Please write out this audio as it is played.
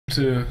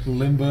To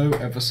Limbo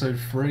Episode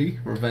 3,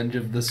 Revenge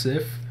of the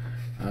Sith.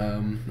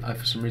 I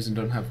for some reason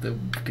don't have the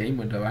game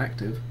window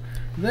active.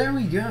 There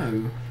we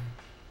go.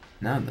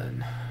 Now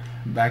then,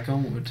 back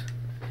onward.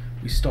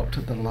 We stopped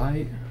at the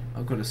light.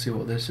 I've got to see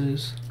what this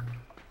is.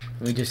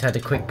 We just had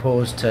a quick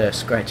pause to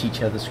scratch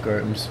each other's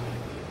scrotums.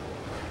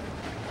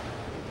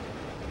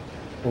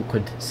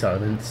 Awkward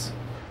silence.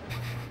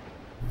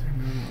 I don't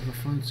know what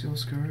floats your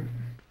skirt.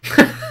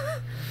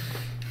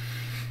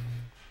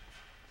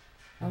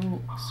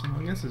 Oh, so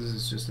I guess this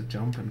is just a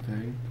jumping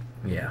thing.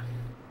 Yeah.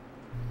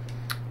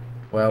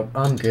 Well,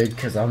 I'm good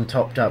because I'm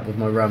topped up with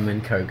my rum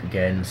and coke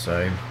again,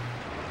 so...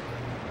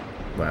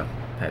 Well,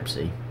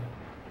 Pepsi.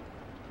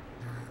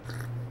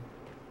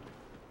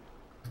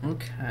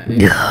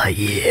 Okay. Oh,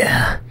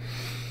 yeah.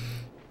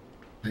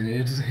 I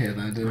needed to hear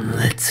that, didn't I?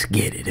 Let's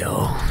get it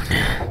on.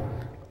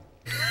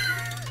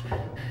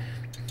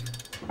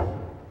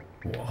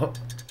 What?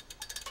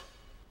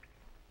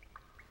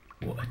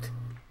 What?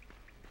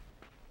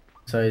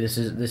 So this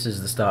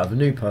is the start of a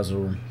new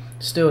puzzle,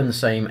 still in the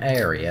same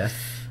area,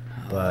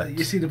 but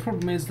you see, the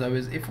problem is though,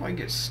 is if I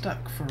get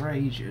stuck for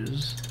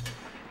ages.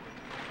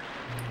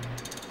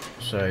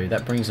 So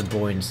that brings the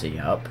buoyancy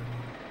up,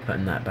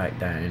 putting that back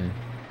down.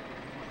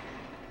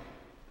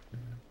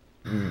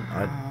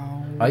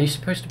 Are you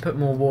supposed to put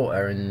more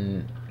water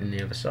in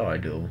the other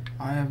side, or?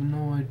 I have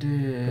no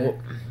idea. What?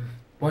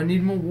 Well, I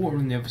need more water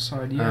on the other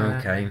side. Yeah.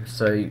 Okay,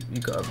 so you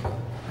got.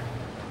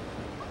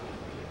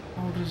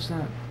 How does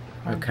that?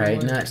 Okay,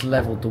 now it's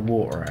leveled the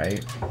water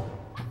out.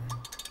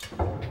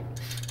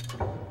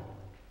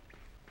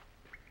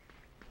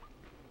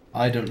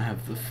 I don't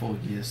have the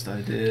foggiest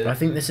idea. I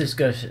think this is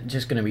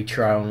just going to be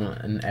trial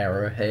and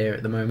error here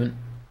at the moment.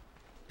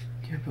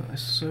 Yeah, but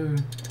it's so...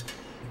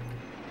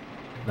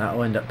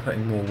 That'll end up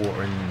putting more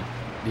water in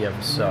the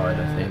other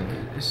side, I think.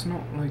 It's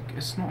not like...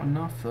 It's not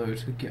enough, though,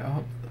 to get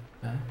up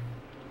there.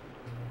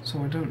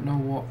 So I don't know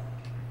what...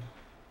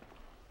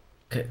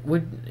 Okay,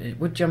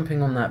 would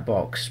jumping on that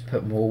box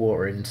put more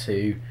water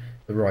into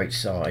the right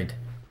side?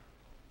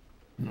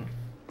 No.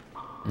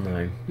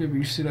 No. Yeah, but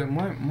you see, like,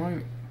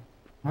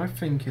 my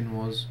thinking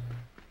was...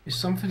 It's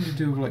something to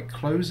do with, like,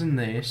 closing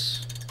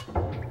this.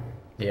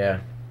 Yeah.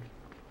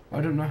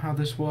 I don't know how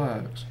this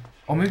works.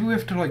 Or maybe we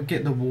have to, like,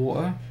 get the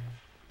water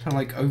to,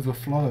 like,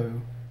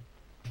 overflow.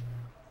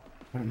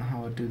 I don't know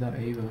how I'd do that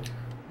either.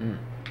 Mm.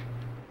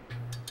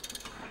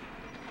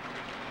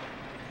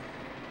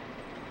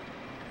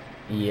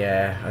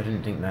 Yeah, I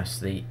didn't think that's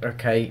the...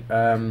 Okay,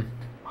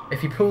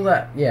 if you pull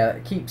that... Yeah,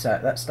 it keeps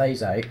that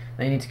stays out.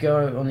 Then you need to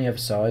go on the other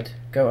side,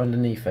 go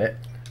underneath it.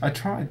 I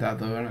tried that,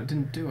 though, and it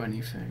didn't do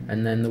anything.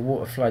 And then the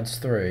water floods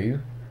through.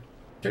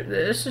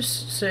 Let's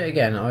just say it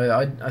again.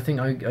 I think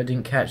I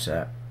didn't catch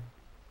that.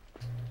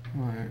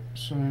 Right,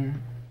 so...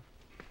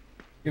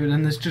 Yeah, but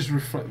then this just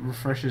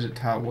refreshes it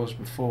to how it was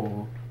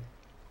before.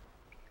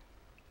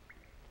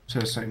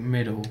 So it's like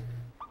middle.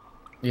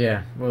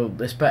 Yeah, well,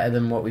 it's better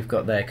than what we've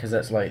got there because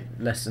that's like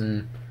less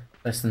than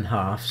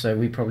half. So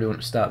we probably want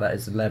to start that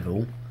as a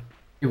level.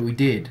 Yeah, we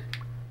did.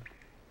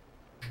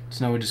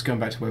 So now we're just going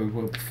back to where we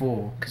were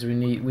before. Because we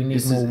need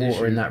more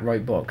water in that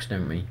right box,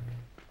 don't we?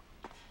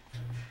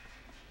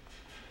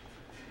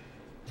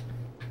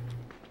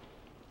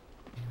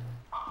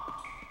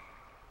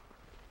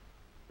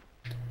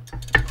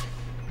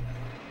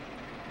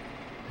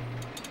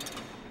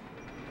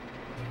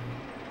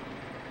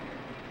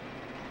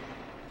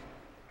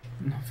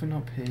 Nothing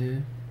up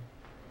here.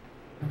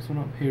 Nothing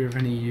up here of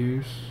any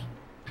use.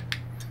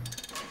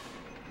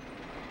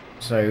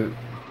 So...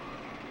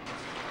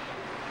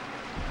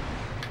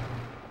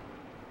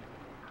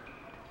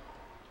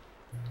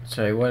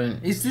 So why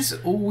don't... Is this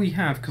all we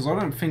have? Because I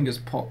don't think it's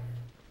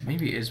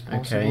Maybe it is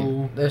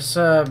possible. Okay, let's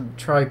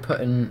try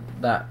putting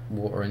that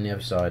water in the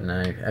other side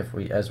now.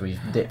 As we've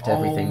dipped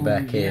everything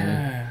back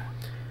in.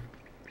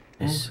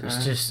 It's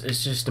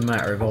just a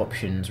matter of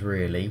options,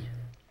 really.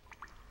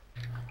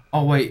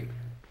 Oh wait.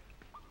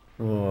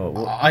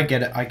 Oh, I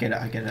get it.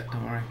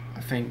 Don't worry. I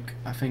think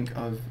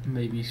I've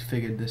maybe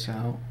figured this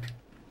out.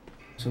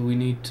 So we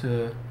need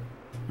to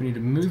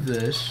move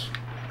this.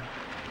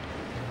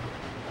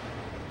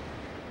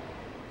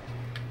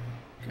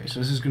 Okay,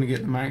 so this is going to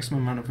get the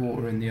maximum amount of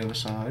water in the other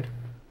side.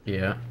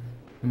 Yeah.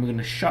 And we're going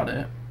to shut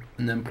it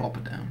and then plop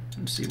it down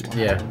and see what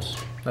happens.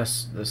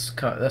 Let's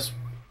cut. That's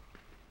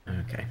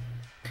okay.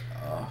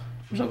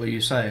 Was that what you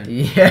were saying?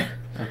 Yeah.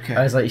 Okay.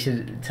 I was like, you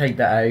should take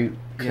that out,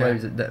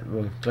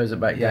 close it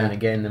back down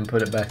again, then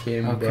put it back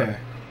in. Okay. But,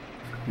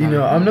 you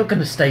know, I'm not going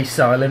to stay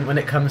silent when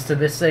it comes to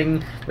this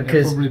thing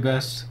because probably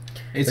best.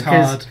 It's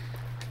hard.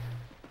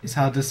 It's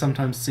hard to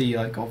sometimes see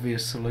like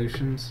obvious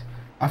solutions.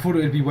 I thought it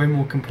would be way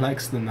more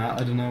complex than that.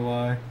 I don't know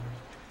why.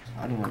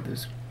 I don't like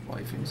those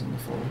white things on the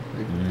floor.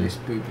 They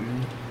spook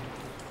me.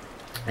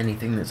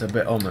 Anything that's a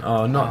bit ominous.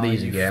 Oh, not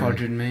these again.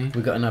 Fudging me.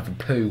 We've got another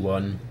poo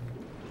one.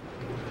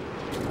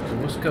 So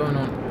what's going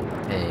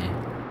on here?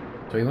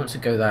 So he wants to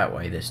go that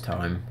way this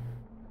time.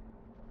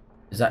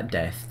 Is that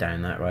death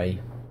down that way?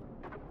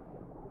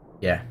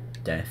 Yeah,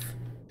 death.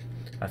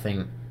 I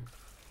think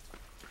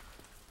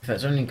If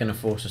that's only going to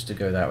force us to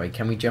go that way,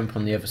 can we jump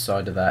on the other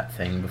side of that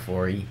thing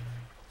before he...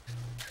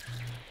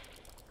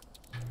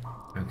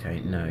 Okay,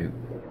 no.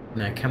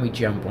 Now, can we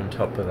jump on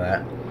top of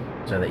that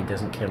so that he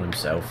doesn't kill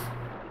himself?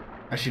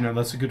 Actually, no,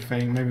 that's a good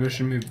thing. Maybe we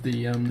should move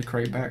the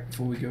crate back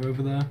before we go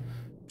over there.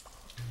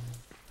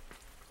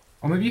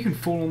 Or maybe you can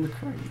fall on the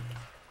crate.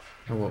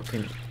 Or what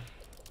can...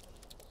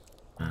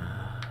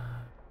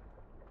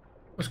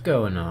 What's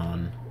going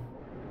on?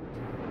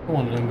 Come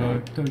on, Limbo.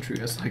 Don't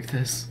treat us like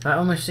this. That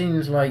almost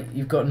seems like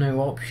you've got no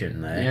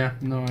option there. Yeah,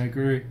 no, I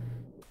agree.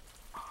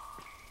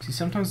 See,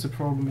 sometimes the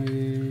problem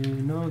is...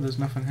 No, there's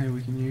nothing here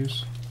we can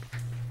use.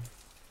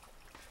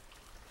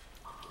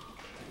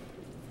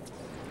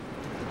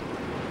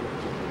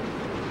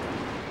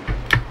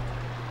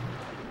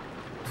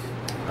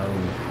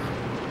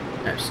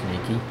 Oh, that's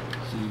sneaky.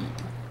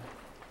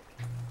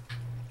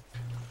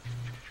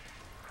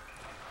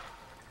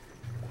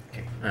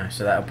 Okay,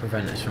 so that'll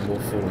prevent us from all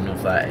falling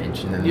off that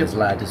edge, and then there's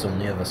ladders on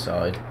the other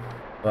side.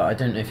 But I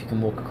don't know if you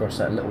can walk across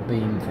that little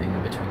beam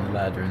thing between the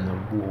ladder and the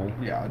wall.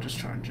 Yeah, I'll just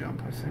try and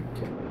jump, I think.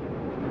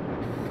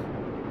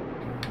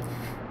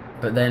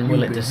 But then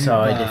will it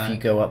decide if you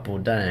go up or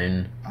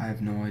down? I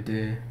have no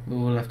idea.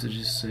 We'll have to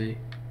just see.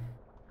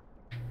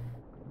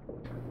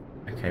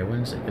 Okay,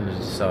 when's it going to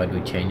decide we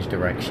change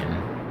direction?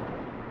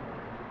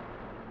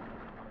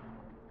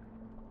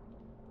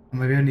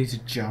 Maybe I need to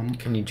jump.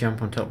 Can you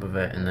jump on top of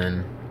it and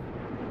then...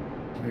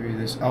 Maybe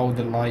this... Oh,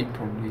 the light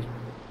probably...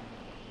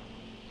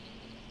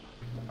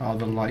 Oh,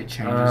 the light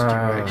changes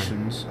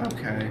directions.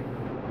 Okay.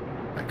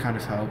 That kind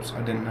of helps.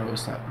 I didn't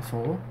notice that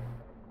before.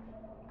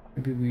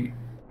 Maybe we...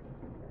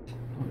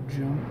 Not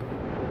jump.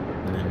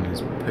 And then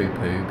there's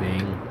poo-poo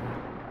being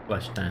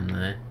flushed down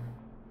there.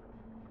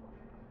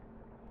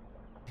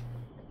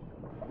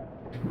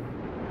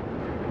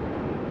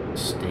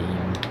 Steam.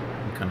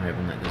 I'm kind of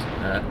hoping that doesn't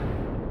hurt.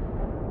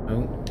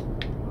 Oh.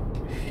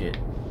 Shit.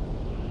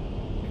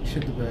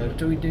 Shit the bed. What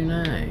do we do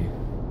now?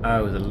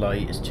 Oh, the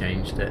light has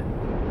changed it.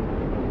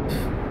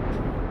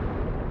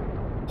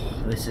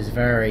 This is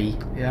very...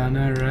 Yeah, I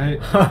know, right?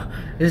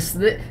 this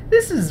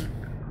is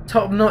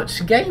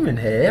top-notch gaming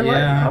here.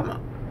 Yeah. Like,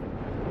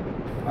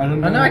 I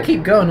don't know. I know I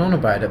keep going on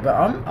about it, but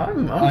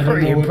I'm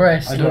pretty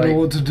impressed. I don't know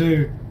what to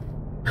do.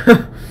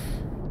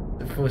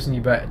 Forcing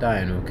you back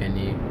down, or can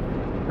you?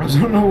 I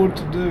don't know what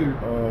to do.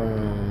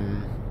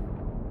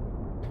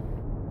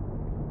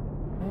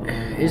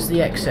 Is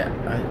the exit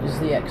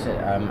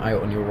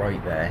out on your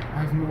right there?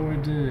 I have no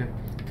idea.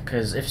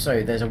 Because if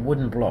so, there's a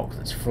wooden block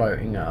that's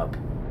floating up.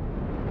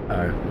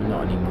 Oh,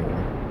 not anymore.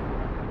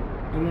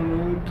 I don't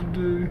know what to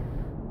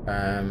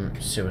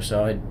do.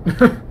 Suicide.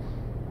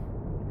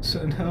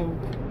 Send help.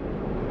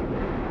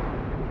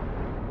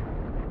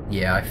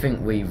 Yeah, I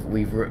think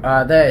we've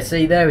there.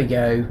 See, there we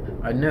go.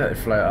 I knew it would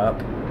float up,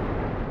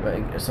 but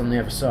it's on the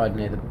other side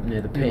near the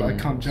pin. Yeah, but I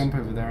can't jump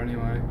over there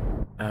anyway.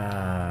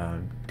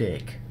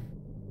 Dick.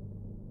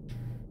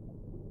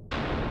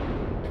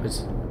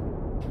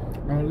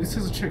 Oh, at least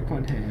there's a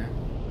checkpoint here.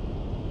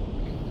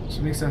 So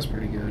at least that's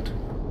pretty good.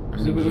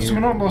 So we're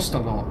not lost a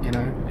lot, you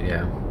know?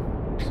 Yeah.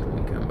 So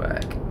we come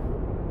back.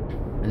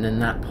 And then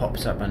that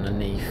pops up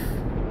underneath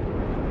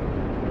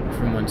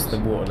from once the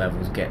water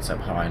levels gets up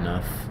high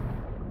enough.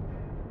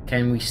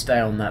 Can we stay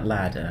on that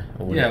ladder?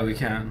 Or yeah, we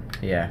can.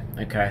 Yeah,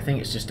 okay, I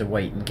think it's just a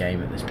waiting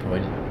game at this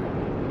point.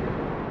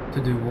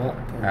 To do what?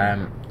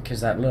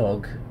 Because that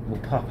log will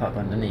pop up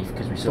underneath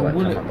because we saw it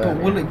come up earlier.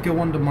 But will it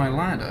go under my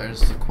ladder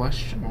is the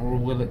question, or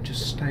will it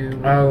just stay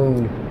over?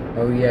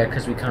 Oh yeah,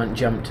 because we can't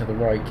jump to the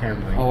right,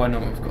 can we? Oh, I know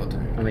what we've got to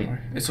do. I mean,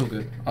 it's all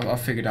good. I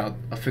figured out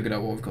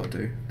what we've got to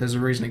do. There's a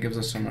reason it gives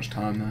us so much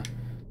time there.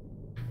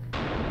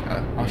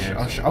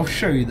 I'll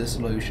show you the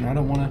solution. I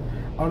don't want to.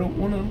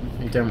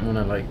 You don't want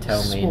to like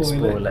tell me and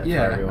spoil it for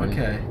everyone.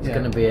 Okay. It's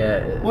gonna be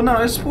a. Well,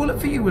 no, it's spoil it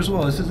for you as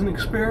well. This is an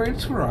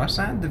experience for us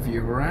and the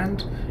viewer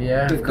and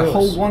the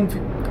whole one.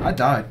 I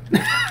died.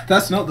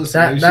 That's not the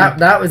solution.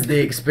 That was the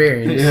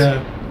experience.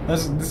 Yeah.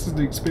 This is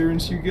the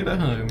experience you get at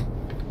home,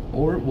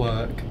 or at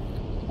work,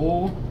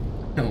 or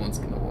no one's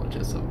gonna watch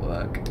us at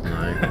work.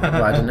 No.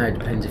 Well, I don't know. It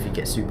depends if you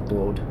get super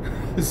bored.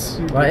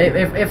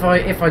 If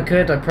I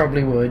could, I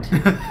probably would.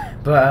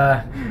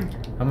 But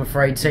I'm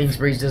afraid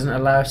Sainsbury's doesn't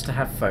allow us to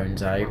have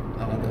phones out.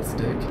 Oh, that's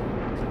dick.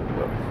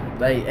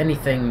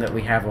 Anything that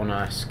we have on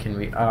us, can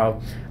we?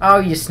 Oh,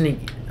 you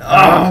sneak.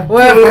 Oh,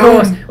 well, of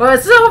course. Well,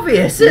 it's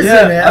obvious,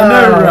 isn't it? I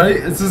know, right?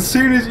 It's as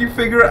soon as you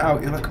figure it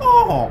out, you're like,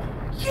 oh,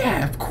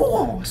 yeah, of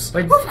course,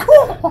 of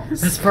course.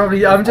 That's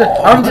probably. I'm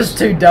just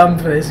too dumb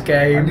for this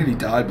game. I nearly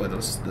died by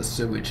the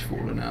sewage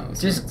falling out.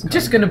 So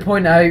just gonna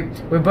point out,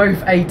 we're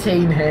both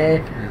 18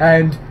 here,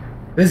 and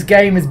this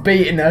game is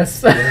beating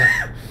us.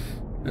 Yeah.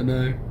 I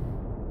know.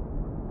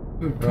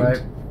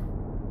 Right,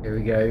 here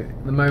we go.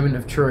 The moment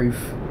of truth.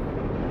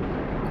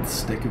 The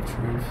stick of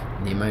truth.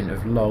 The amount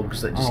of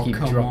logs that just keep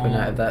dropping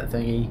out of that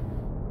thingy.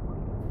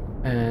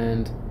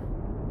 And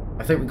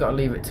I think we've got to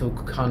leave it till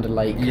kind of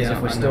late, because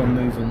if we're still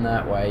moving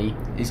that way...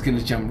 He's going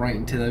to jump right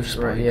into those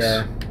spikes. Right,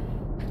 yeah.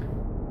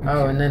 Okay.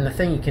 Oh, and then the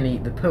thing you can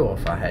eat the poo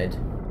off our head.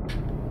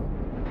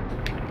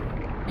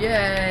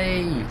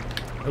 Yay!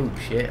 Oh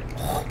shit.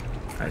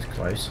 That was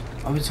close.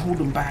 I was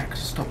holding back to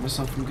stop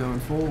myself from going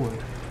forward.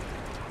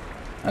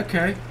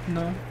 Okay,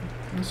 no.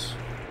 That's...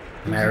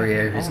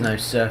 Mario is no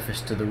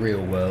surface to the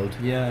real world.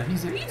 Yeah,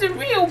 he's a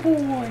real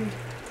boy!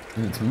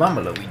 And it's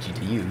Mama Luigi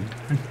to you.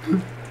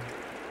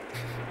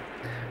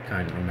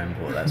 Can't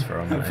remember what that's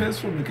from. That feels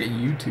from like a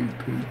YouTube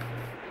poop.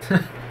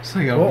 It's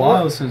like a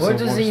while since what I've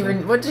does watched even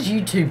that. what does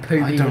YouTube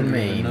poop I don't even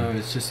mean? No,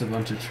 it's just a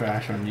bunch of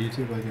trash on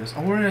YouTube, I guess.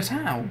 Oh, we're in a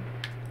town.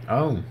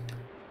 Oh,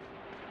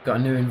 got a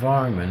new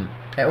environment.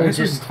 It I all guess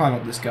we just can climb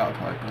up this gutter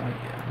pipe, right?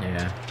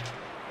 Yeah.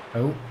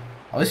 Oh,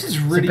 This is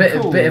it's really a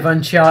cool. bit of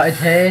Uncharted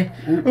here.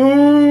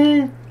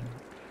 Ooh.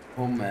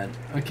 Oh man.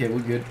 Okay, we're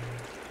good.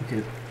 We're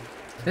good.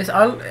 This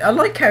I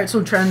like how it's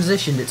all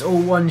transitioned. It's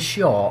all one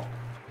shot.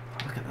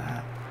 Look at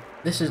that.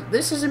 This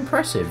is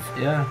impressive.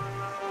 Yeah.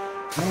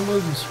 No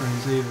loading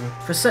screens either.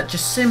 For such a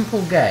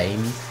simple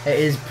game, it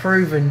is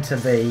proven to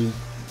be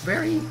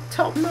very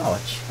top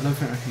notch. I don't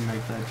think I can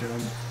make that jump.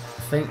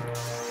 I think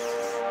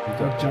you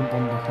Do I jump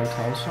on the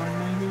hotel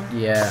sign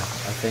maybe? yeah,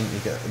 I think you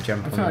got to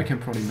jump I on. think I can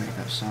probably make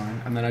that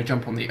sign. And then I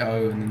jump on the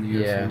O and then the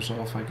O Yeah. falls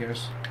off, I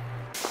guess.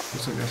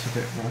 Looks like that's a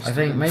bit rusty. I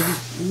think maybe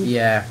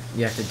yeah,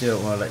 you have to do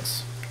it while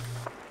it's.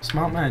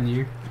 Smart man,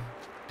 you.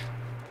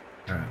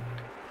 Alright,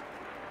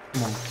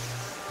 Come on.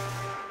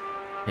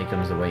 here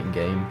comes the waiting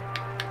game.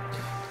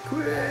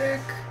 Quick!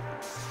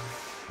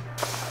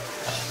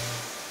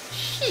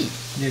 Shit!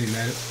 Nearly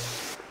made it.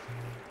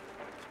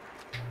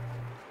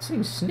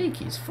 Seems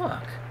sneaky as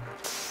fuck.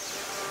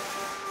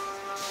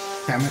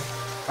 Damn it.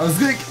 I was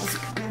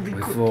gonna be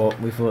quick.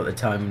 We thought the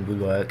timing would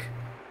work.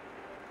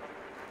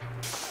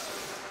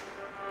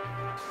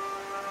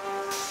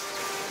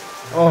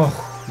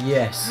 Oh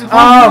yes!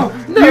 Oh,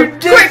 no, you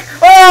did quick!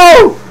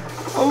 Oh!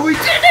 Oh, we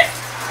did it!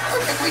 I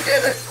think we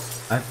did it!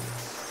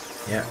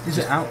 Yeah. Is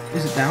it out?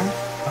 Is it down? I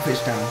think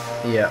it's down.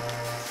 Yeah.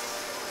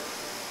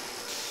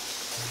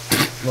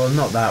 Well,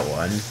 not that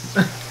one.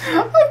 I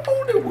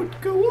thought it would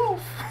go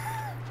off.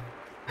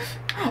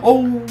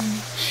 Oh,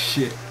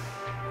 shit.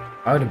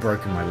 I would have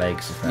broken my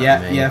legs if that were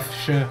Yeah, me. yeah, for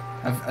sure.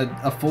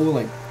 I fall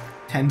like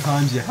 10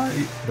 times your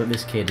height. But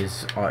this kid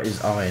is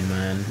Iron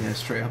Man. Yeah,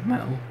 straight up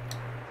metal.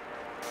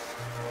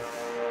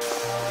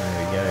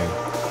 There we go.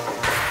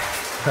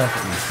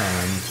 Perfectly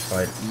timed.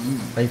 Like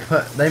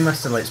they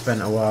must have like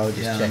spent a while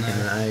just Yeah, I checking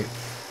know. it out.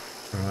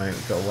 Right,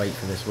 we've got to wait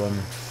for this one.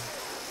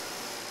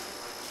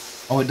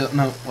 Oh, we don't.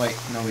 No, wait,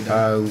 no, we don't.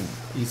 Oh, You or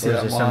see is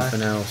that there wire?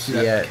 something else? See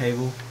that Yeah,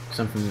 cable?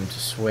 something to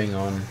swing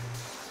on.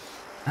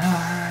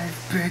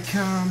 I've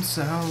become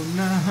so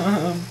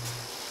numb.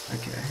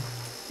 Okay.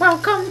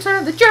 Welcome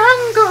to the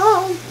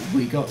jungle.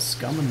 We got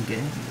scum and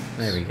games.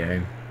 There we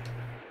go.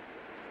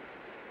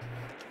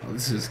 Oh,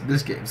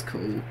 this game's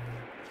cool.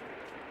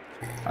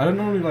 I don't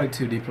normally like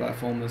 2D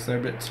platformers. They're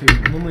a bit too.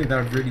 Normally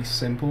they're really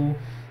simple,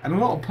 and a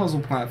lot of puzzle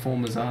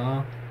platformers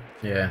are.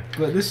 Yeah.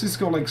 But this has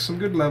got like some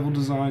good level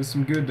design,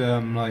 some good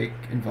like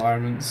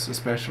environments,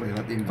 especially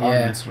like the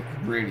environments look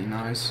really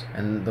nice.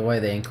 And the way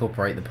they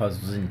incorporate the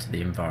puzzles into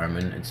the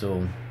environment, it's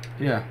all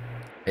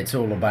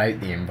about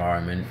the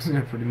environment.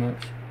 Yeah, pretty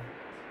much.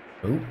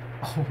 Ooh.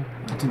 Oh,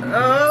 I didn't.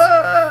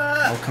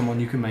 Ah! Oh, come on,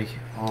 you can make it.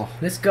 Oh.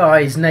 This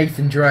guy is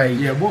Nathan Drake.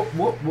 Yeah,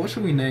 what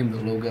should we name the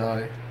little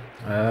guy?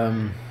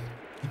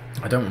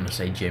 I don't want to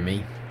say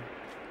Jimmy,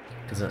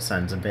 because that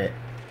sounds a bit.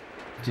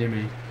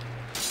 Jimmy.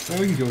 Oh,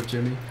 we can go with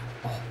Jimmy.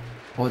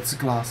 Oh, it's a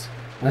glass.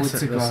 Oh, it's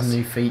a glass. That's a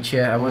new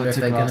feature. I wonder if it's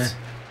a they're glass.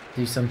 gonna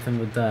do something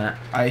with that.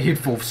 He'd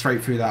fall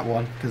straight through that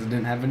one because it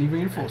didn't have any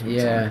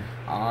reinforcements. Yeah.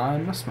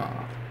 On. I'm a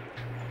smart.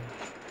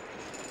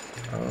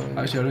 Oh.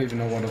 Actually, I don't even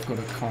know what I've got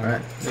to climb.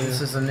 Right.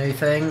 This is a new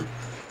thing.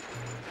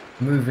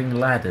 Moving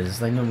ladders.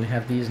 They normally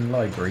have these in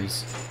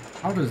libraries.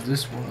 How does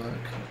this work?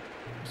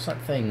 It's that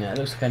thing that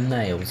looks like a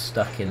nail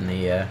stuck in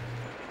the.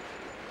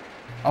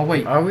 Oh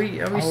wait. Are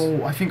we?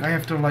 Oh, I think I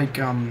have to like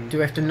Do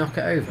we have to knock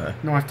it over?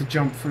 No, I have to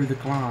jump through the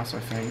glass. I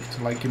think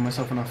to like give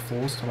myself enough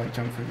force to like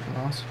jump through the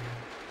glass.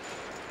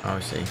 Oh, I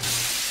see.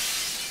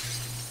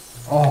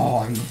 Oh,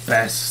 I'm the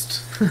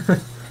best.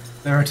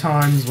 There are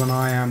times when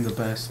I am the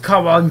best.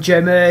 Come on,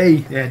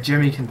 Jimmy! Yeah,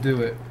 Jimmy can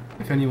do it.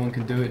 If anyone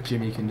can do it,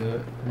 Jimmy can do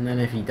it. And then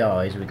if he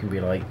dies, we can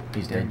be like,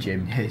 he's dead,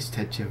 Jim. Yeah, he's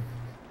dead, Jim.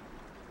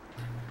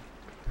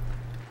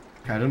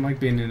 Okay, I don't like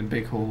being in a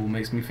big hall.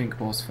 Makes me think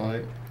boss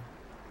fight.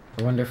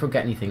 I wonder if we'll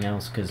get anything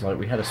else, because like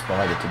we had a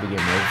spider to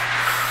begin with.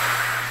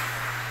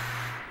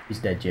 He's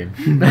dead, Jim.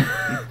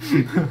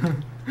 I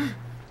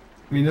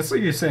mean, that's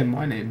like you're saying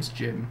my name's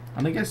Jim.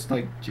 And I guess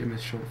like Jim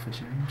is short for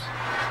James.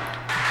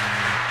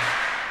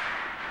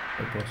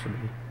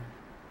 Possibly.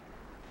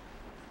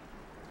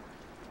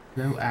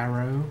 No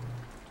Arrow.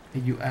 Are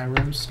you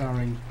Arrow?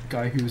 Starring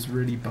guy who was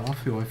really buff,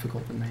 who I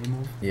forgot the name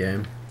of.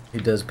 Yeah, he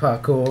does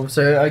parkour.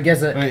 So I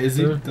guess it. Wait, is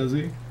he? Does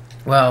he?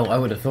 Well, I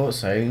would have thought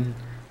so.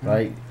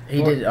 Like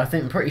he What? did. I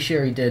think pretty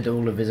sure he did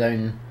all of his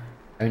own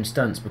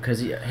stunts because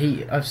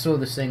he. I saw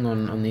this thing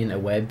on the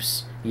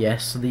interwebs.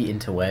 Yes, the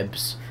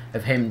interwebs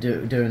of him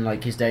doing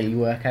like his daily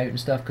workout and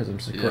stuff because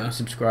I'm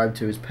subscribed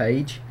to his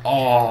page.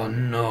 Oh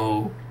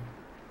no.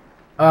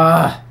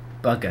 Ah,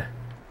 bugger.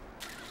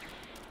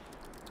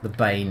 The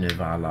bane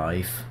of our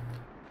life.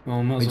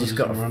 Well, might We as well just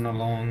got to run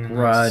along and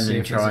Run see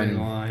and if there's try any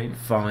and light.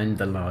 find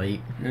the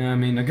light. Yeah, I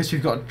mean, I guess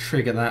you've got to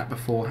trigger that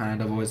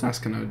beforehand, otherwise that's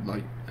going to,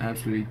 like,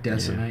 absolutely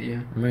decimate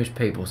you. Most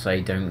people say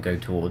don't go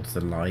towards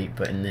the light,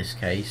 but in this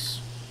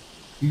case...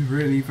 You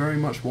really very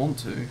much want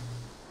to.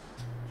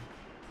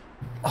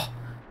 Oh,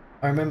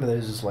 I remember there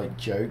was this, like,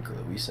 joke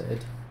that we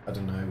said. I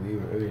don't know, we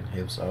were in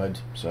Hillside,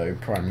 so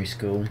primary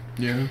school.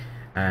 Yeah.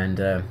 And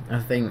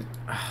I think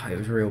it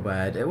was real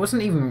bad. It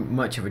wasn't even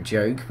much of a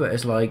joke, but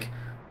it's like,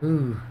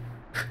 ooh...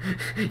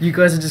 You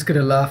guys are just going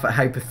to laugh at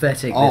how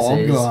pathetic this is. I'm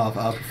going to laugh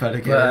at how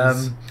pathetic it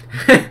is.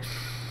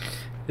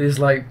 It's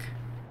like,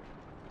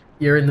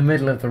 you're in the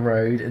middle of the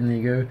road and then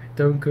you go,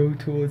 don't go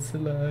towards the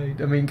light.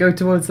 I mean, go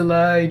towards the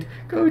light.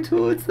 Go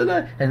towards the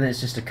light. And then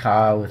it's just a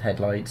car with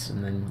headlights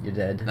and then you're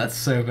dead. That's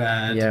so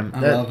bad. Yeah, I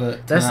love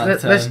it.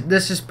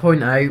 Let's just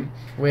point out,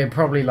 we're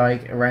probably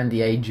like around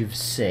the age of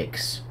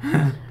 6.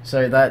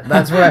 So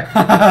that's where,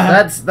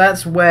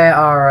 that's where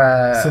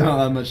our... So not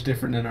that much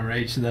different in our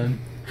age then.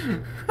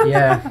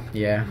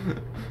 Yeah.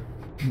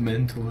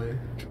 Mentally.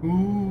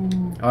 Ooh.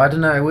 Oh, I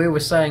don't know. We were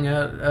saying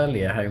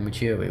earlier how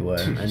mature we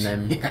were, and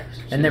then Yeah,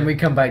 and then we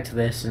come back to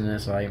this, and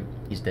it's like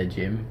he's dead,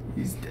 Jim.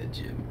 He's dead,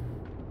 Jim.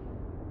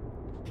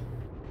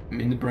 I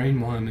mean, the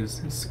brain worm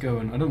is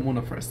going. I don't want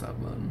to press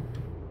that button.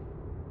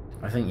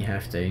 I think you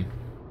have to.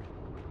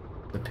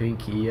 The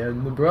pinky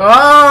and the bro.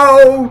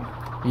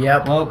 Oh!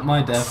 Yep. Well,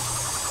 my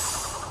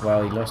death.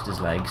 Well, he lost his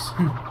legs.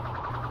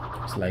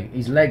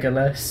 He's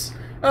Legolas.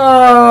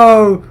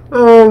 Oh!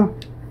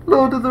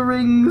 Lord of the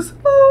Rings.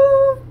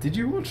 Oh! Did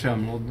you watch Lord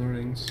of the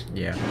Rings?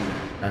 Yeah,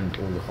 and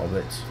all the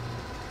hobbits.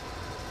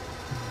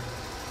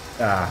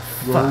 Ah,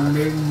 fuck.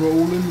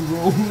 Rolling.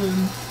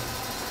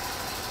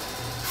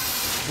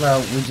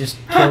 Well, we just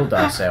killed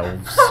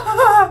ourselves.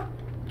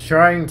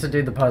 Trying to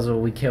do the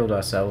puzzle, we killed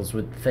ourselves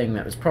with the thing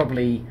that was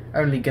probably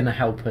only going to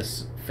help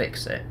us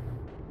fix it.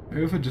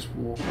 Maybe if I just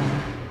walk.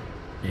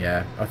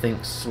 Yeah, I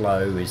think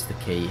slow is the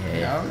key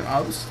here. Yeah,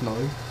 I was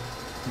slow.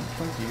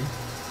 Thank you.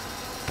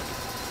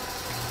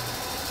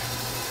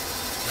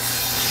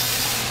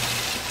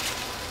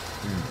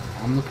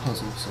 I'm the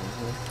puzzle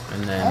solver.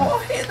 And then... Oh,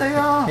 here they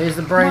are! Here's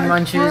the brain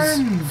munches.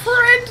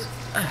 Friend!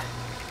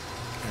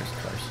 That's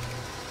close.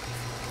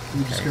 Can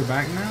we just go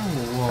back now,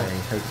 or I what?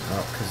 hope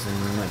not, because then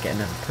we might get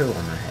another poo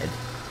on our head.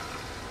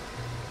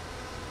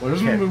 Well,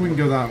 doesn't mean we can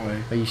go that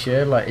way. Are you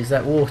sure? Like, is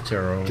that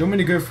water or... Do you want me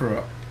to go for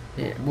it?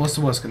 Yeah. What's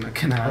the worst that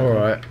can happen?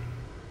 Alright.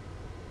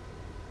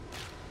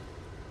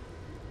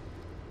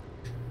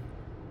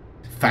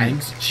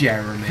 Thanks,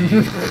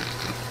 Jeremy.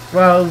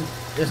 Well,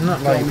 it's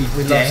not like me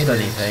we dead. lost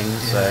anything,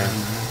 so...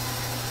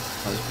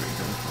 That was pretty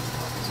good.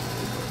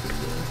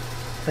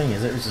 Thing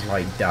is, it was just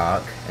like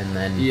dark, and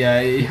then Yeah,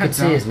 you could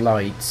see his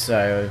light,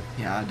 so...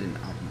 Yeah, I didn't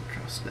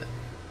trust it.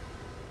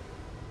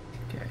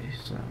 Okay,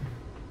 so...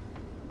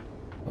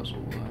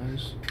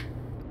 Puzzle-wise...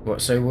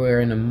 What, so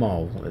we're in a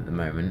mole at the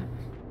moment?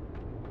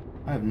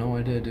 I have no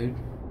idea, dude.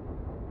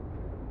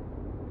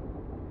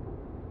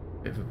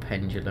 Bit of a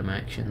pendulum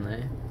action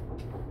there.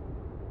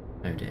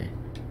 Oh dear.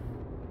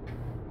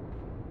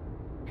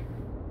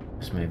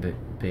 This may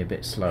be a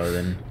bit slower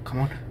than...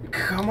 Come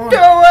on. Do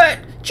it!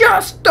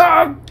 Just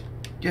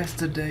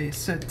Yesterday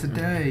said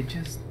today,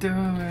 just do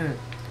it.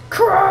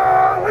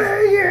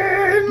 crawling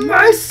in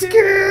my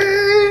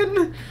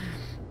skin!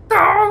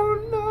 Oh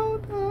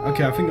no!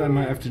 Okay, I think I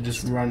might have to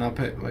just run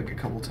up it like a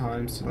couple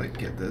times to like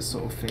get this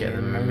sort of thing Get the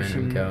in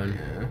momentum motion. going.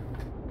 Yeah.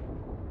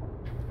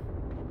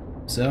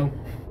 So,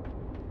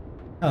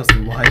 how's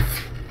the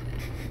wife?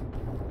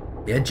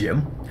 Yeah,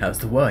 Jim, how's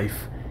the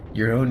wife?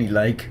 You're only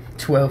like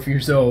 12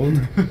 years old.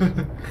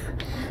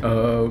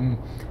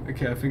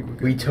 Okay, I think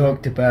We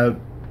talked about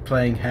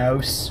playing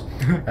house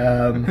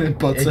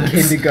Butt in sex.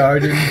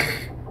 kindergarten.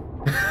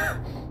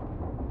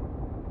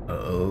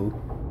 Uh-oh.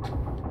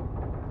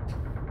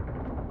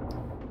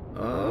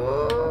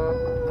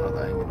 Oh,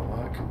 that ain't gonna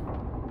work.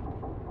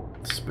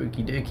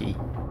 Spooky dooky.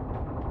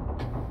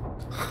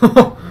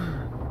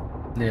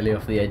 Nearly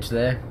off the edge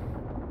there.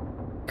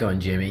 Go on,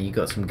 Jimmy, you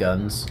got some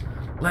guns.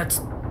 Let's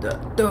do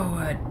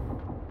it.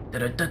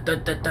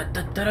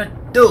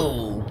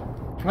 Do.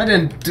 I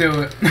didn't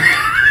do it.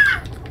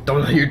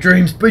 Don't let your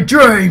dreams be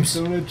dreams.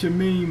 Don't let your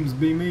memes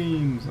be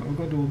memes. I've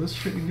got to do all this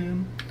shit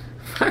again.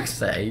 Fuck's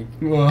sake.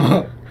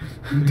 What?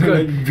 Don't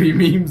let be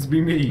memes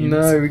be memes.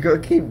 No, we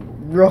got to keep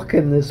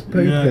rocking this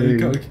poo-poo. Yeah, you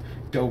gotta,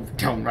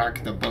 don't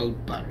rock the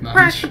boat, Batman.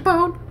 rock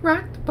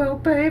the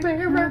boat,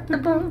 baby, rock the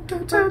boat,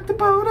 Don't take the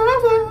boat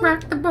over.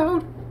 rock the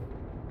boat.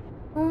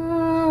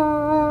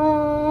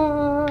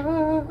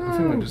 I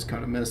think I just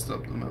kind of messed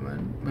up the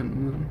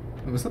momentum.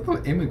 Was that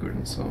the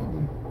immigrant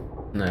song?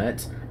 No,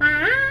 it's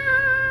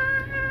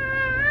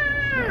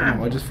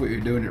I just thought you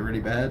were doing it really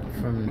bad.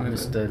 from My bad.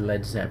 Mr.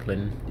 Led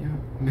Zeppelin. Yeah,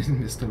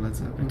 Mr. Led I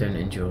Zeppelin. don't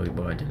enjoy,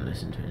 but I didn't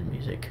listen to his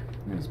music.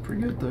 Yeah, it's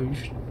pretty good though. You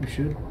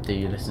should. Do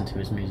you listen to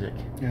his music?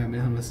 Yeah, I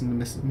mean, I listen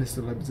to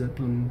Mr. Led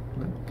Zeppelin.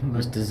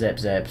 Mr. Zep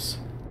Zeps.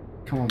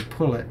 Come on,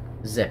 pull it.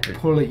 Zep.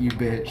 Pull it, you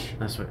bitch.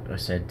 That's what I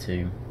said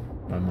too.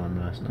 my mum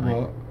last night.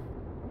 What?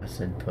 I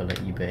said, pull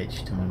it, you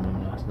bitch, to my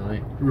mum last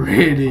night.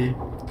 Really?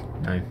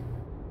 No.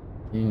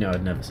 You know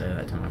I'd never say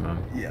that to my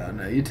mum. Yeah, I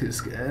know, you're too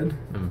scared.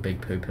 I'm a big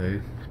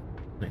poo-poo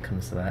when it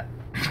comes to that.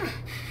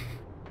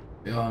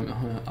 Yeah, I'm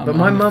But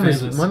my mum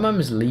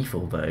is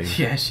lethal though.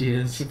 Yeah, she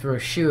is. She threw a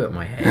shoe at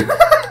my head.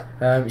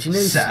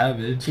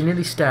 Savage. She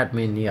nearly stabbed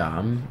me in the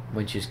arm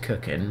when she was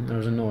cooking. I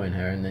was annoying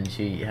her, and then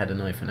she had a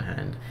knife in her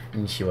hand,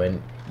 and she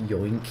went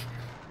yoink,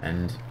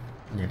 and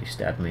nearly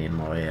stabbed me in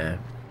my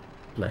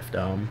left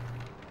arm.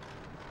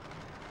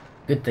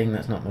 Good thing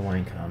that's not the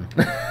wank arm.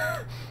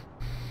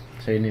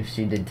 So even if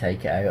she did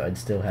take it out, I'd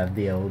still have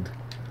the old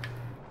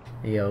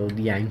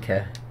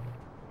yanker.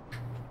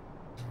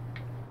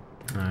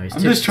 No, I'm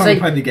just trying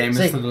to play the game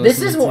instead of listening.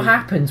 This is what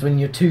happens when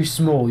you're too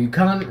small. You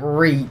can't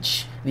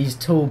reach these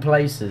tall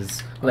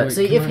places. Let's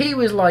see, if he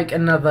was like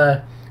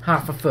another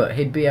half a foot,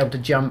 he'd be able to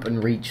jump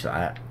and reach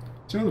that.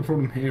 Do you know the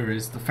problem here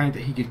is the fact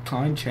that he could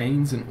climb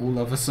chains in all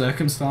other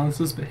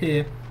circumstances, but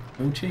here,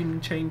 no chain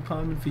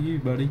climbing for you,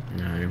 buddy.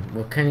 No.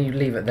 Well, can you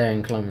leave it there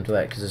and climb to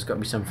that? Because there's got to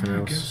be something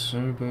else. I guess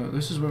so, but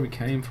this is where we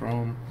came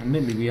from.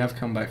 Admittedly, we have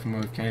come back from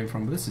where we came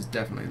from, but this is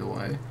definitely the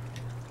way.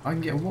 I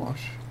can get a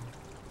wash.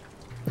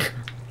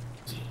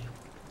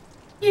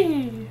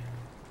 Yeah.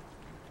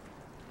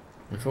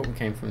 I thought we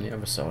came from the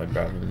other side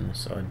rather than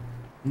this side.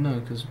 No,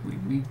 because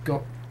we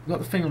got the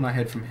thing on our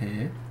head from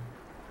here,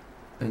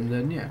 and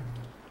then yeah.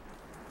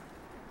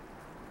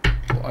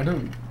 Well, I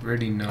don't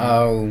really know.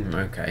 Oh,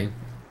 okay.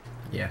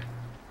 Yeah.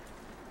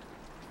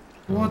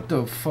 What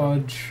the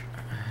fudge?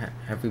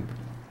 Have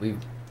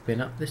we've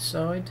been up this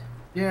side?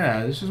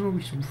 Yeah, this is where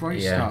we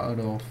started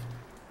off.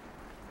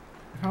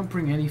 I can't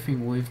bring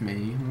anything with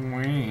me.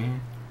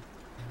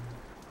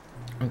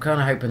 I'm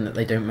kind of hoping that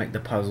they don't make the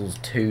puzzles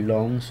too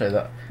long, so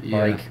that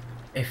like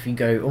if you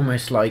go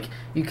almost like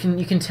you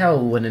can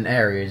tell when an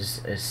area is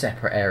a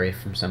separate area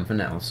from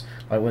something else,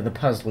 like where the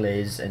puzzle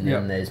is, and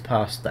then there's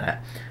past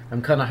that.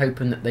 I'm kind of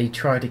hoping that they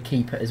try to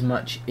keep it as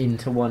much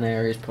into one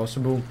area as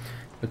possible,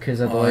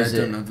 because otherwise I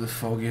don't have the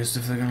foggiest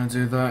if they're gonna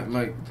do that.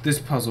 Like this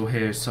puzzle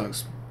here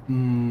sucks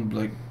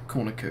like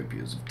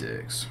cornucopias of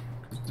dicks.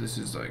 This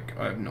is like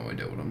I have no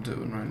idea what I'm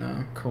doing right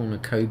now.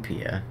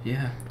 Cornucopia.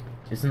 Yeah.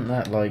 Isn't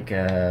that like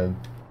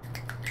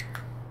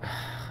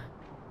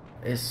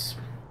it's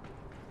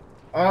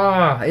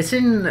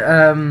in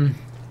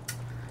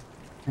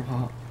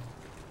What?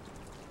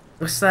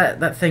 What's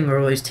that thing where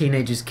all these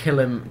teenagers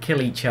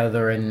kill each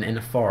other in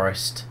a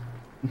forest?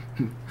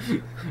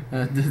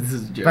 This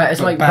is a joke. But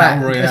it's like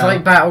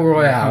Battle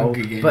Royale,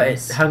 but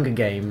it's Hunger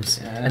Games.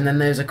 Yeah. And then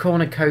there's a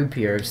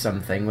cornucopia of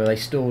something where they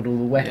stored all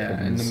the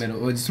weapons. Yeah, in the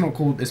middle. It's not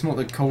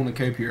the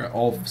cornucopia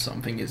of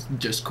something. It's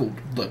just called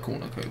the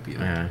cornucopia.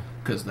 Yeah.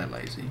 Because they're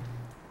lazy.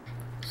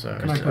 So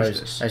Can I push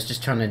this? I was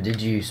just trying to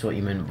deduce what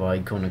you meant by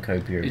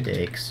cornucopia of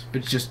dicks.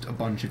 It's just a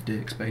bunch of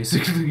dicks,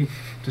 basically.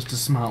 Just a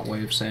smart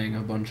way of saying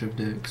a bunch of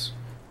dicks.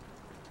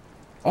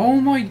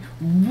 Oh my...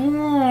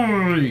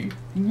 Why?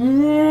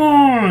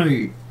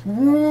 Why?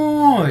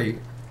 Why?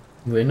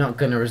 We're not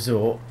going to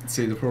resort.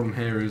 See, the problem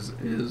here is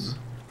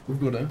we've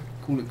got to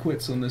call it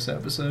quits on this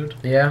episode.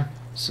 Yeah.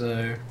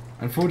 So,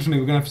 unfortunately,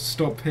 we're going to have to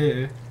stop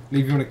here,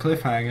 leave you on a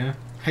cliffhanger.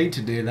 Hate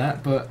to do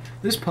that, but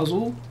this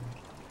puzzle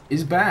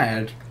is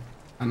bad,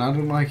 and I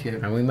don't like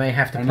it. And we may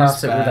have to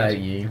pass it without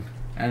you.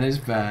 And it's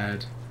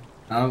bad.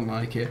 I don't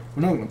like it.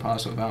 We're not going to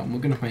pass it without them.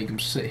 We're going to make them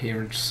sit here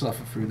and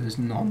suffer through this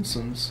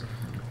nonsense.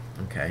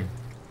 Okay.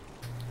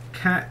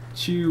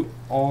 Catch you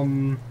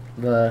on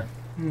the...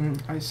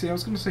 I see, I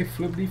was going to say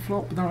flibbity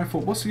flop, but then I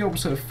thought, what's the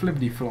opposite of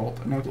flibbity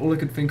flop? And all I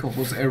could think of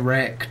was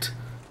erect.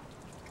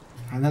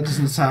 And that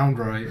doesn't sound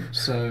right,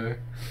 so...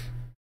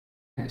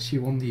 Catch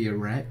you on the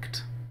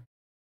erect?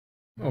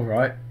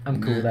 Alright,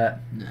 I'm cool with that.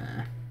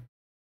 Nah.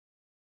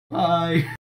 Bye.